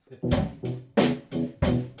Walking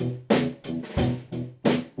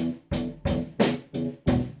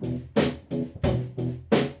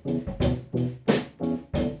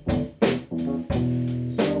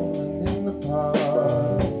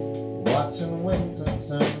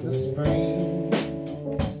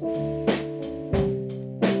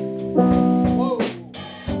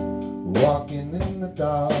in the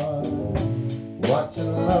dark,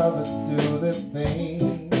 watching lovers do their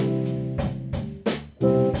thing.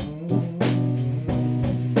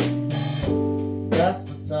 That's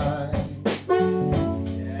the time.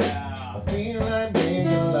 Yeah. I feel like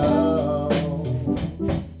making love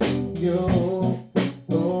to you.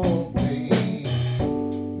 Oh, babe.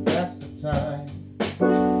 That's the time.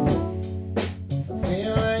 I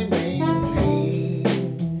feel like making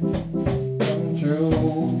dreams come true.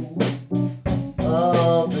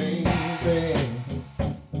 Oh, baby.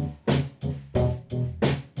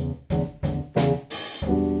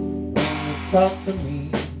 Talk to me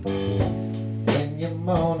when you're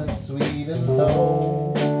moaning sweet and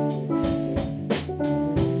low.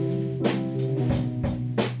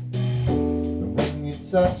 When you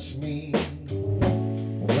touch me,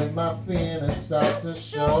 when my feelings start to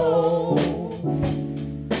show.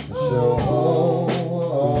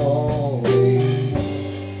 Baby,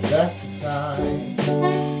 that's the time.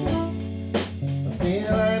 I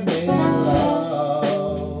feel like making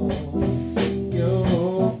love to you.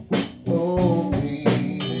 Oh,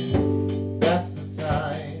 baby, that's the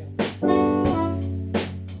time.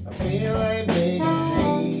 I feel like making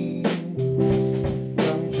dreams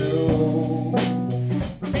come true.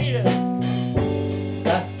 Repeat it.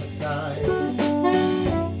 That's the time.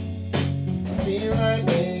 I feel like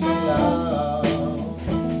making love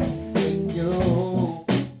to you.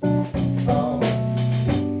 Oh,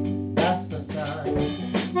 that's the time.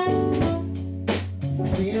 I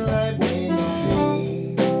feel like making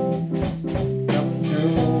dreams come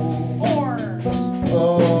true. Horns.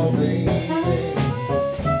 Oh, baby.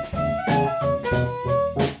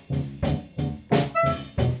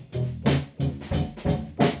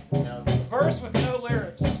 Now it's the Verse with no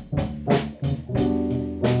lyrics.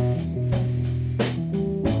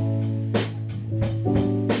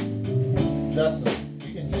 Justin,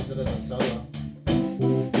 you can use it as a solo.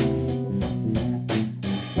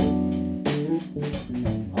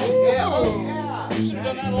 Oh yeah, oh yeah. Should have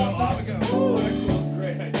done that a long time ago.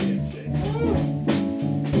 Great idea, Chase.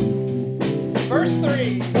 Verse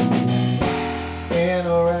 3. In a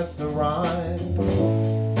restaurant,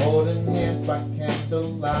 holding hands by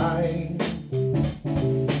candlelight.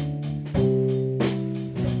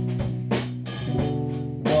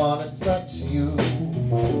 Wanna touch you,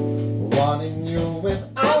 wanting you with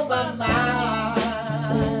all my mind.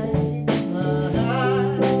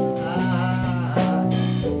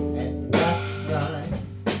 And that's the time.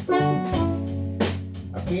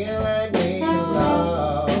 I feel like making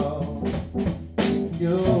love to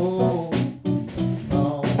you.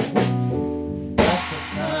 Oh, that's the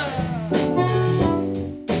time.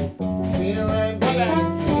 I feel like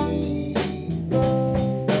making dreams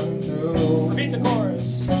come true. Repeat the chorus.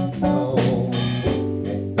 Oh,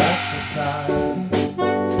 and that's the time.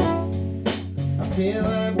 I feel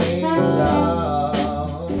like making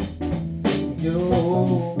love to you.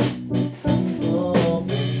 Oh,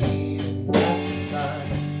 baby, that's the time.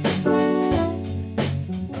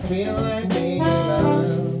 I feel like